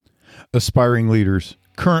Aspiring leaders,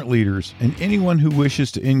 current leaders, and anyone who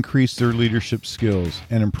wishes to increase their leadership skills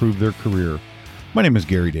and improve their career. My name is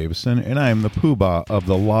Gary Davison, and I am the poobah of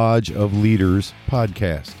the Lodge of Leaders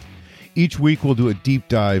podcast. Each week, we'll do a deep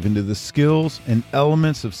dive into the skills and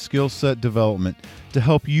elements of skill set development to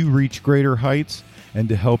help you reach greater heights and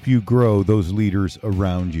to help you grow those leaders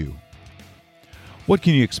around you. What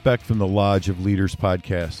can you expect from the Lodge of Leaders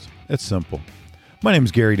podcast? It's simple. My name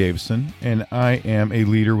is Gary Davison, and I am a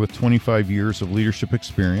leader with 25 years of leadership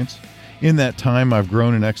experience. In that time, I've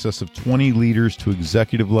grown in excess of 20 leaders to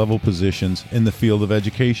executive level positions in the field of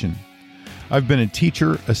education. I've been a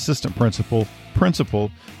teacher, assistant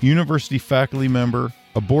principal, university faculty member,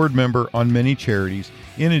 a board member on many charities,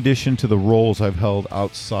 in addition to the roles I've held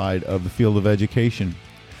outside of the field of education.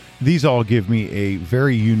 These all give me a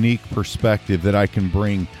very unique perspective that I can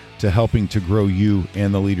bring to helping to grow you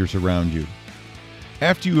and the leaders around you.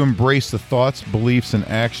 After you embrace the thoughts, beliefs, and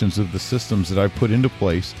actions of the systems that I've put into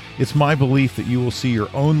place, it's my belief that you will see your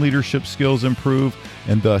own leadership skills improve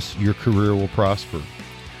and thus your career will prosper.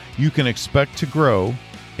 You can expect to grow,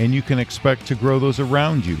 and you can expect to grow those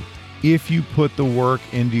around you if you put the work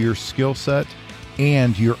into your skill set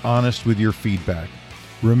and you're honest with your feedback.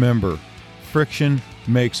 Remember, friction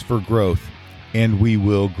makes for growth, and we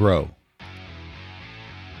will grow.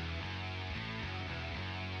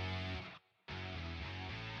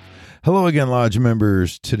 Hello again, Lodge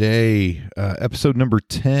members. Today, episode number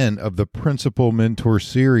 10 of the Principal Mentor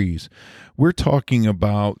Series. We're talking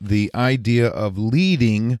about the idea of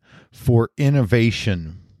leading for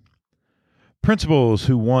innovation. Principals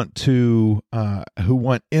who want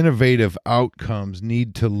innovative outcomes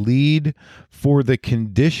need to lead for the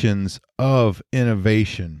conditions of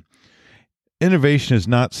innovation. Innovation is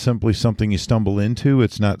not simply something you stumble into.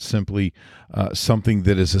 It's not simply something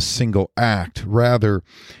that is a single act. Rather,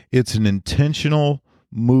 it's an intentional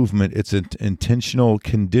movement. It's an intentional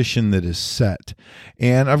condition that is set.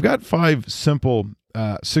 And I've got 5 simple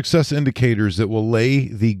success indicators that will lay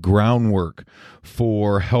the groundwork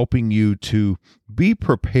for helping you to be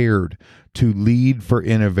prepared to lead for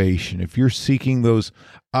innovation. If you're seeking those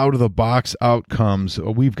out-of-the-box outcomes,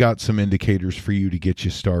 we've got some indicators for you to get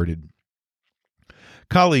you started.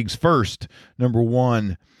 Colleagues, first, number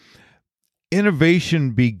 1,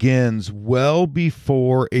 innovation begins well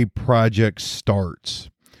before a project starts.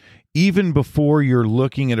 Even before you're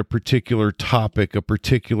looking at a particular topic, a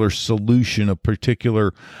particular solution, a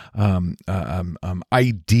particular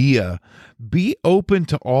idea, be open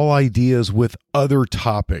to all ideas with other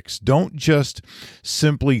topics. Don't just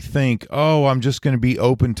simply think, oh, I'm just going to be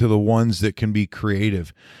open to the ones that can be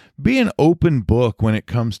creative. Be an open book when it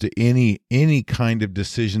comes to any kind of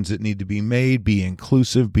decisions that need to be made. Be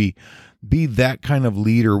inclusive. Be that kind of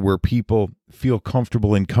leader where people feel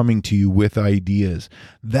comfortable in coming to you with ideas.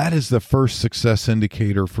 That is the first success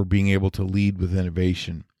indicator for being able to lead with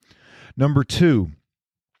innovation. Number 2,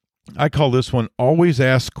 I call this one always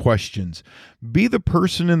ask questions. Be the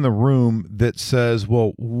person in the room that says,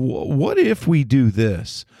 well, what if we do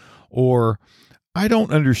this? Or, I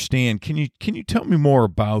don't understand. Can you tell me more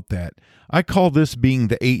about that? I call this being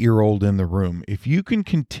the 8-year-old in the room. If you can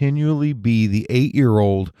continually be the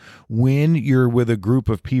 8-year-old when you're with a group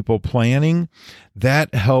of people planning,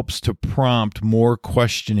 that helps to prompt more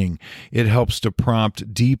questioning. It helps to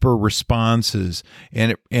prompt deeper responses,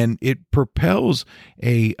 and it propels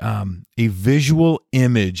a visual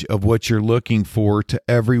image of what you're looking for to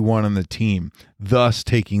everyone on the team, thus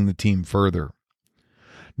taking the team further.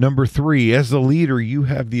 Number 3, as the leader, you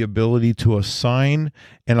have the ability to assign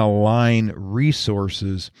and align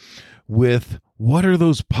resources with what are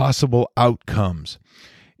those possible outcomes.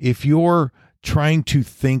 If you're trying to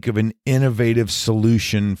think of an innovative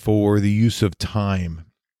solution for the use of time,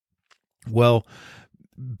 well,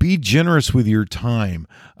 be generous with your time.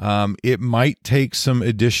 It might take some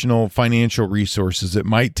additional financial resources. It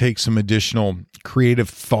might take some additional creative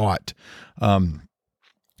thought.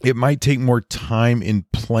 It might take more time in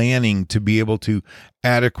planning to be able to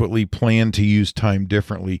adequately plan to use time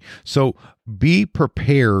differently. So be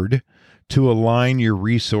prepared to align your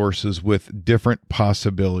resources with different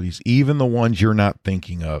possibilities, even the ones you're not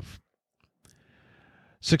thinking of.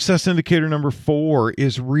 Success indicator number 4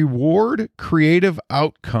 is reward creative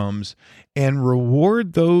outcomes and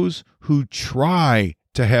reward those who try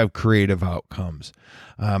to have creative outcomes.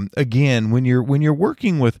 Again, when you're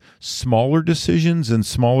working with smaller decisions and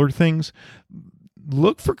smaller things,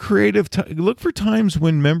 look for times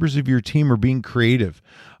when members of your team are being creative,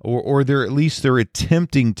 or they're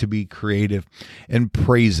attempting to be creative, and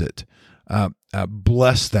praise it.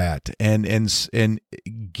 bless that and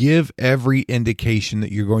give every indication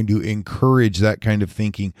that you're going to encourage that kind of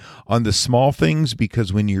thinking on the small things,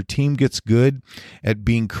 because when your team gets good at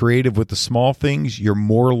being creative with the small things, you're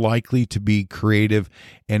more likely to be creative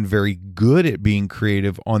and very good at being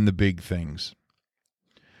creative on the big things.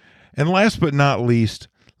 And last but not least,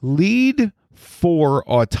 lead for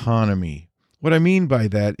autonomy. What I mean by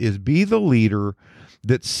that is be the leader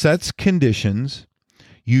that sets conditions.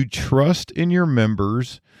 You trust in your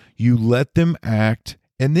members, you let them act,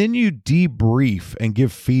 and then you debrief and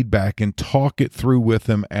give feedback and talk it through with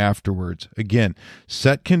them afterwards. Again,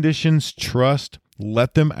 set conditions, trust,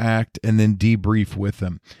 let them act, and then debrief with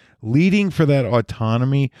them. Leading for that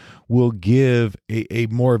autonomy will give a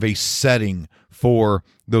more of a setting for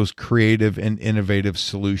those creative and innovative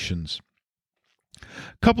solutions.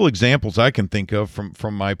 A couple examples I can think of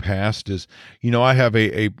from my past is, I have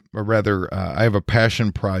I have a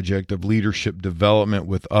passion project of leadership development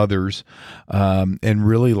with others, and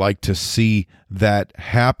really like to see that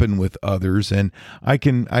happen with others. And I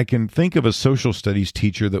can think of a social studies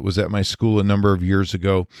teacher that was at my school a number of years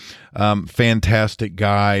ago. Fantastic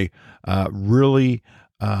guy, really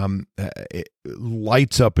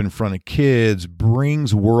lights up in front of kids,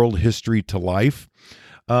 brings world history to life.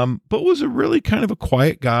 But was a really kind of a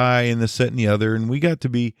quiet guy and this, that, and the other. And we got to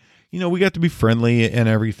be friendly and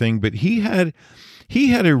everything. But he had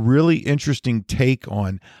a really interesting take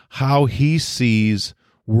on how he sees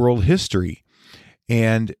world history.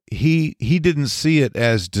 And he didn't see it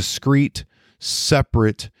as discrete,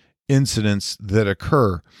 separate incidents that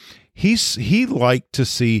occur. He liked to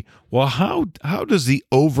see, well, how does the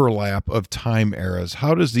overlap of time eras,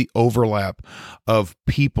 how does the overlap of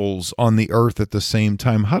peoples on the earth at the same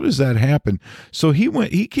time, how does that happen? So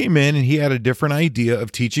he came in and he had a different idea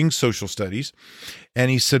of teaching social studies, and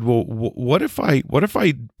he said, well, what if I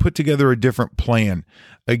put together a different plan?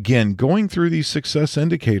 Again, going through these success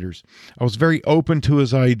indicators, I was very open to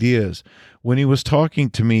his ideas. When he was talking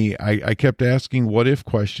to me, I kept asking what if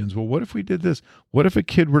questions. Well, what if we did this? What if a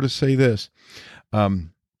kid were to say this?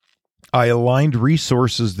 I aligned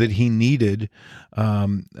resources that he needed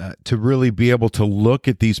to really be able to look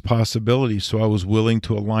at these possibilities. So I was willing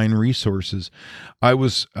to align resources. I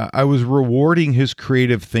was rewarding his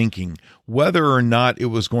creative thinking, whether or not it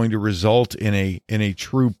was going to result in a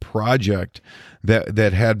true project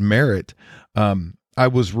that had merit. I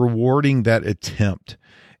was rewarding that attempt.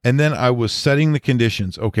 And then I was setting the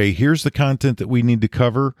conditions. Okay, here's the content that we need to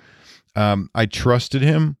cover. I trusted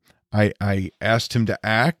him. I asked him to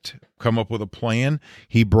act, come up with a plan.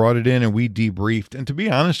 He brought it in and we debriefed. And to be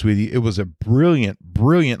honest with you, it was a brilliant,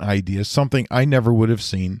 brilliant idea, something I never would have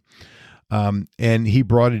seen. And he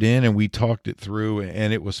brought it in and we talked it through,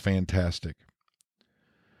 and it was fantastic.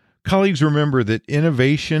 Colleagues, remember that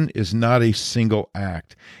innovation is not a single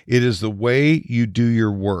act. It is the way you do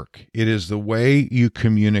your work. It is the way you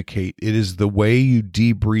communicate. It is the way you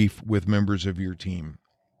debrief with members of your team.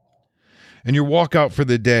 And your walkout for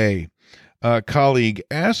the day, colleague,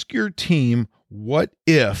 ask your team, what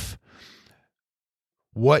if,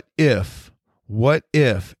 and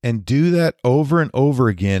do that over and over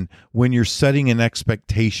again when you're setting an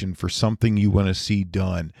expectation for something you want to see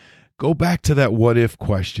done. Go back to that what if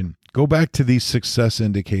question. Go back to these success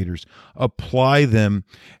indicators. Apply them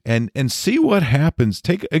and see what happens.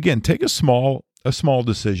 Take a small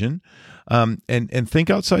decision, and think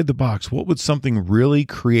outside the box. What would something really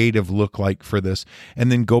creative look like for this?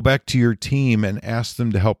 And then go back to your team and ask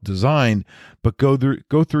them to help design. But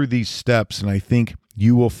go through these steps, and I think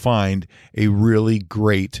you will find a really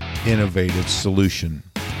great, innovative solution.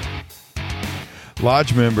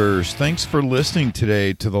 Lodge members, thanks for listening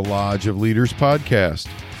today to the Lodge of Leaders podcast.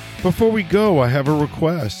 Before we go, I have a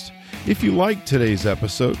request. If you liked today's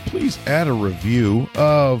episode, please add a review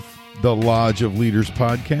of the Lodge of Leaders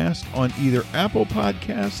podcast on either Apple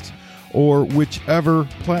Podcasts or whichever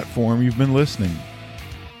platform you've been listening.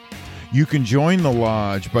 You can join the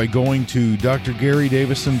Lodge by going to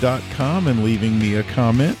drgarydavison.com and leaving me a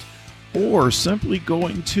comment, or simply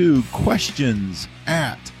going to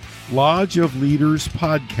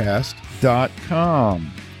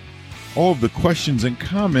questions@lodgeofleaderspodcast.com. All of the questions and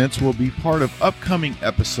comments will be part of upcoming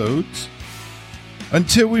episodes.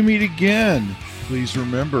 Until we meet again, please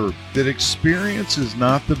remember that experience is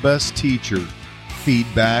not the best teacher.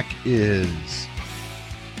 Feedback is.